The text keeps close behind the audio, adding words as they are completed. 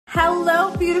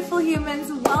Hello, beautiful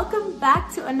humans. Welcome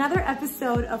back to another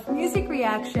episode of Music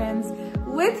Reactions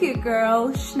with your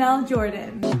girl, Schnell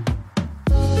Jordan.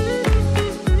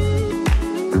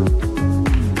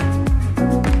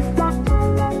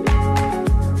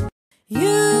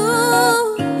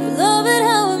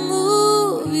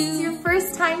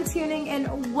 Tuning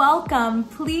in, welcome.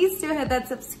 Please do hit that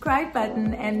subscribe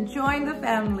button and join the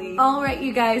family. All right,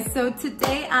 you guys, so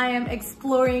today I am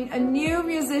exploring a new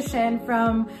musician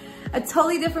from a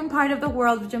totally different part of the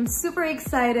world, which I'm super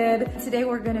excited. Today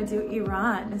we're gonna do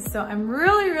Iran. So I'm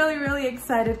really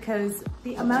excited because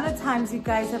the amount of times you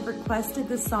guys have requested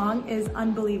this song is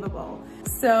unbelievable.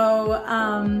 So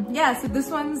yeah, so this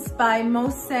one's by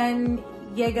Mohsen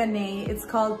Yeganeh. It's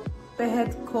called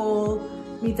Behet, ghol,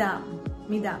 midam.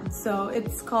 So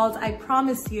it's called I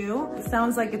Promise You. It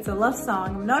sounds like it's a love song.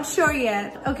 I'm not sure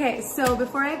yet. Okay, so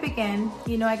before I begin,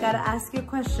 you know I gotta ask you a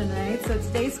question, right? So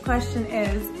today's question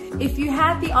is, if you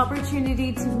had the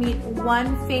opportunity to meet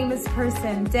one famous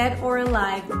person, dead or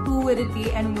alive, who would it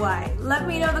be and why? Let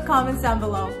me know in the comments down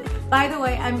below. By the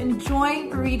way, I'm enjoying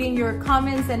reading your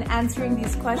comments and answering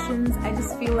these questions. I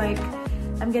just feel like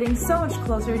I'm getting so much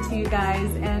closer to you guys,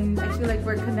 and I feel like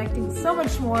we're connecting so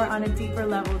much more on a deeper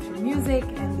level through music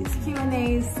and these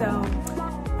Q&As, so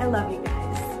I love you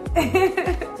guys.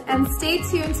 And stay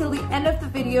tuned till the end of the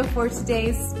video for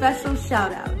today's special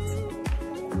shout out.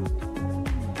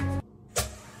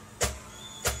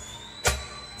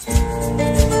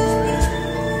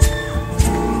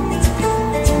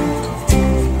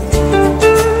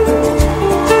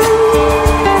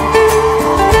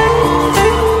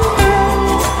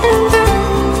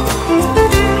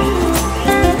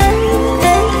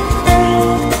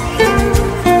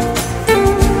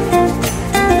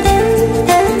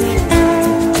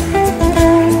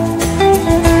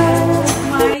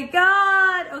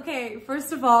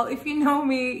 If you know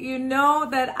me, you know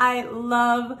that I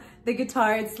love the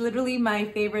guitar. It's literally my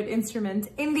favorite instrument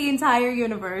in the entire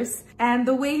universe. And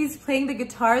the way he's playing the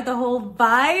guitar, the whole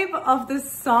vibe of the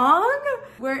song,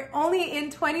 we're only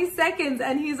in 20 seconds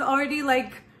and he's already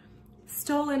like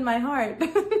stolen my heart.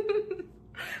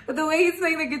 But the way he's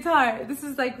playing the guitar, this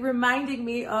is like reminding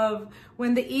me of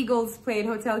when the Eagles played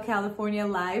Hotel California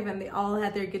live and they all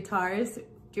had their guitars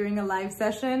during a live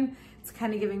session. It's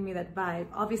kind of giving me that vibe.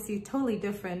 Obviously totally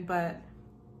different, but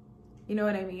you know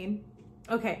what I mean?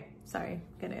 Okay, sorry,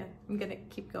 I'm gonna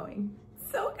keep going.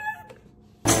 So good.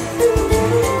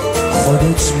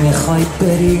 خودت میخوای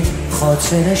بری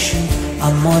خاطرشی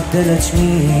اما دلت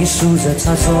میسوزه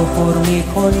تظاهر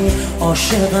میکنی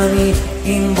عاشقمی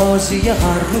این بازی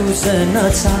هر روز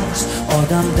نترس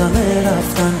آدم دم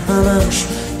رفتن همش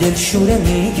دلشوره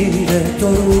میگیره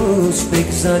دو روز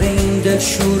بگذره این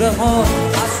دلشوره ها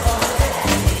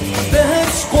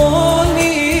بهت قول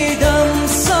میدم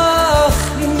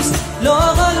سخت نیست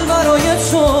لااقل برای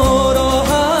تو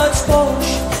راحت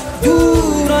باش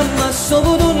دورم از تو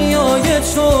و دنیای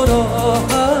تو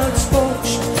راحت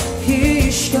باش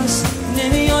هیچ کس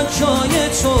نمیاد جای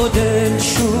تو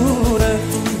دلشوره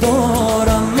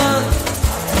دارم من.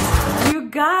 You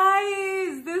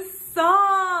guys, this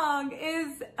song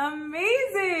is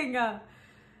amazing.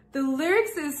 The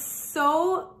lyrics is so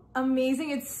amazing.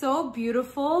 It's so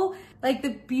beautiful. Like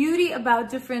the beauty about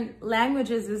different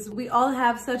languages is we all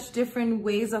have such different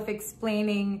ways of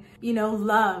explaining, you know,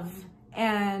 love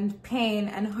and pain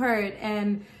and hurt,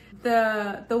 and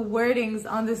the wordings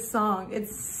on this song,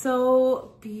 it's so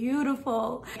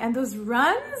beautiful. And those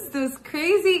runs, those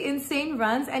crazy insane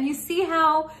runs, and you see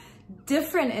how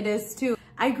different it is too.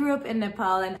 I grew up in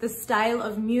Nepal and the style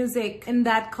of music in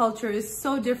that culture is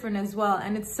so different as well,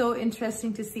 and it's so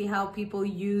interesting to see how people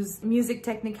use music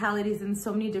technicalities in so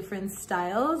many different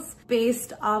styles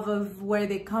based off of where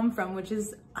they come from, which is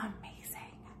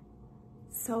amazing.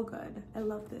 So good. I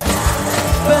love this.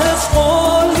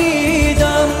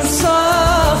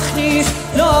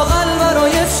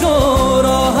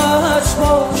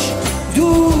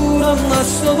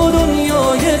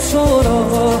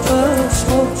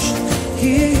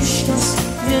 هیچ کس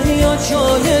نمیاد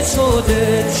جای تو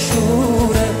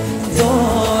دلشوره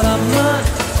دارم من.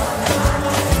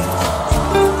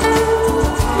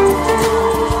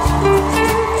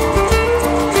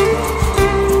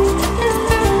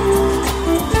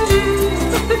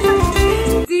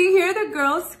 Do you hear the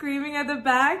girl screaming at the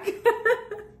back?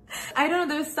 I don't know,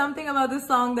 there's something about the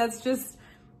song that's just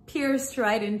pierced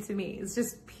right into me. It's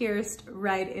just pierced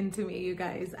right into me, you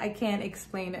guys. I can't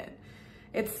explain it.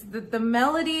 It's the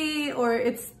melody, or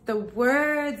it's the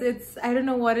words. It's, I don't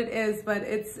know what it is, but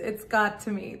it's got to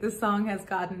me. The song has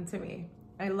gotten to me.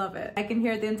 I love it. I can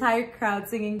hear the entire crowd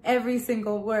singing every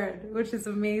single word, which is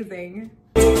amazing.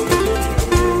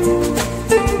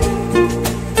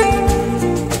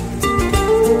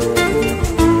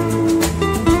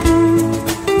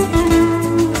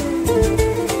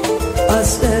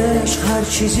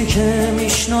 چیزی که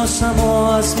میشناسم و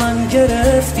از من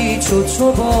گرفتی،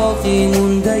 تو باقی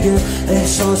مونده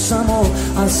احساسم و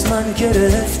از من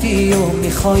گرفتی و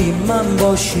میخوای من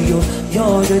باشی و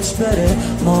یادت بره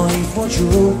مایی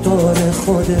وجود داره،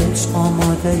 خودت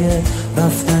آماده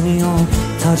رفتنی و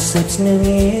ترست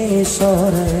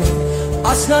نمیساره.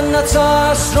 اصلا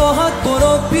نترس راحت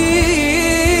برو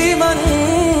بی من،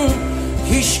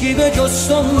 هیچکی به جز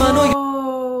تو منو.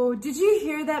 Did you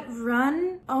hear that run?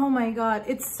 Oh my god,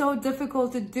 it's so difficult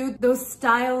to do those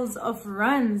styles of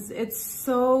runs. It's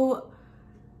so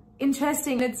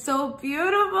interesting. It's so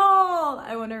beautiful.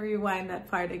 I want to rewind that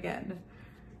part again.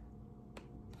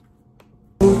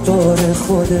 داره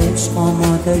خودت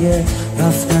آماده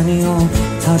رفتنی و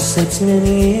ترست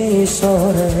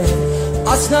نمیساره.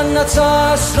 اصلا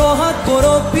نترس راحت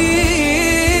برو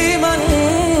بی من،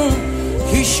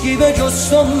 هیچکی به جز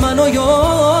تو منو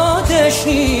یادش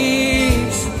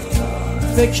نیست.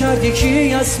 فکر کردی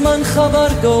کی از من خبر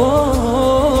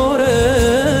داره،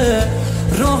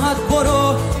 راحت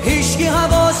برو هیچکی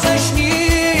حواسش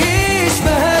نیست.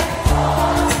 بهت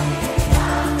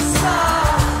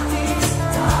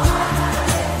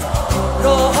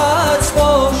راحت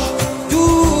باش،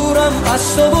 دورم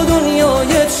از تو و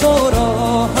دنیای تو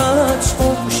راحت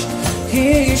باش.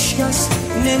 هیچ کس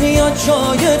نمیاد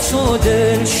جای تو،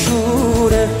 دل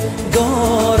شوره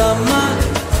دارم من.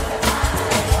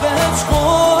 بهت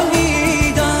قول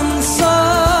میدم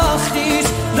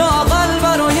سختیست، لااقل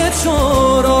برای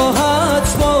تو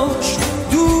راحت باش.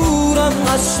 دورم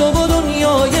از تو و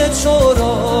دنیای تو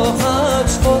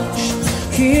راحت باش.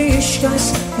 هیچ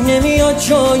کس نمیاد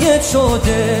جای تو،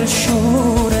 دل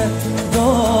شوره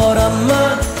دارم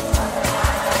من.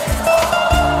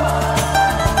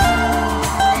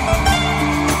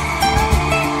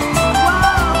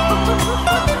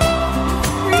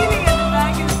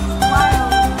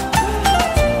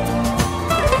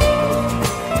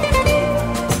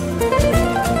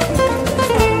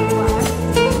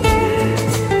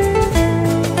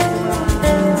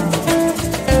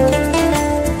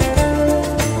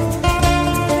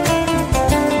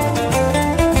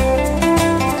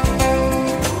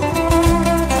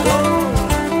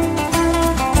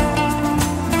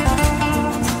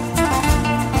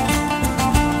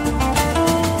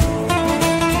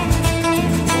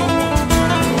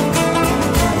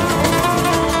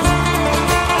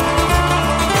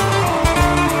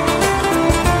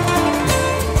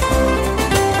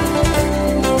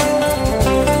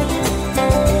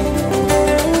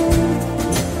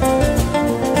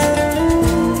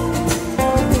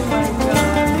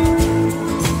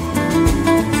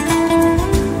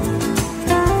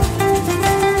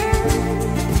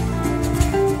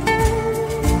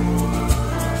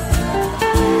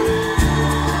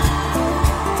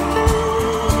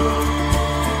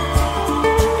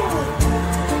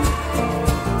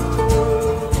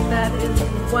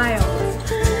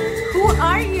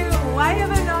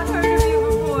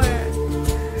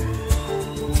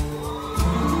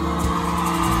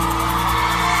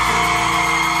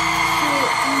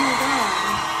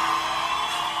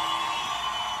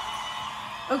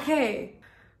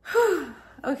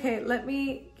 Okay, let me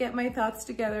get my thoughts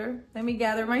together. Let me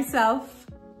gather myself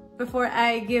before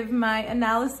I give my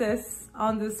analysis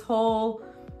on this whole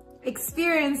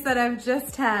experience that I've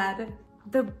just had.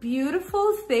 The beautiful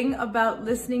thing about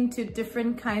listening to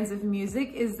different kinds of music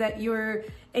is that you're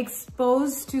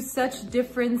exposed to such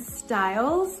different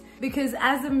styles, because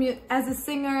as a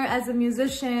singer, as a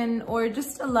musician, or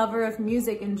just a lover of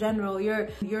music in general,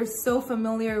 you're so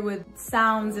familiar with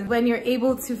sounds, and when you're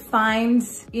able to find,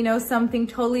 you know, something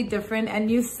totally different and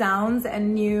new sounds and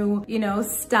new, you know,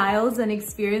 styles and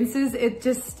experiences, it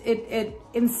just it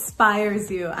inspires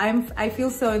you. I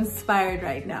feel so inspired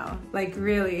right now, like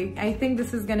really. I think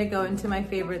this is gonna go into my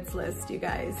favorites list, you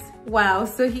guys. Wow,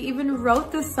 so he even wrote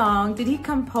the song. Did he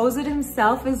compose it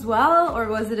himself as well, or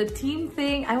was it a team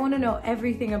thing? I want to know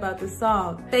everything about the song.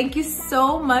 Thank you so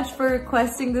much for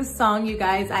requesting this song, you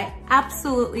guys. I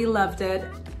absolutely loved it.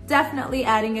 Definitely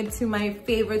adding it to my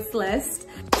favorites list.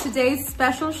 Today's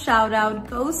special shout out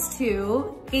goes to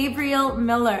Gabriel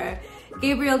Miller.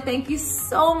 Gabriel, thank you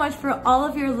so much for all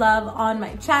of your love on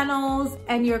my channels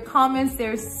and your comments.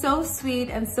 They're so sweet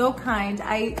and so kind.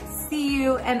 I see you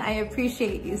and I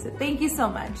appreciate you, so thank you so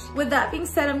much. With that being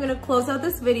said, I'm gonna close out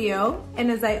this video, and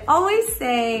as I always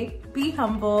say, be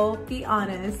humble, be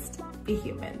honest, be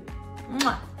human.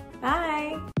 Mwah.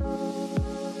 Bye.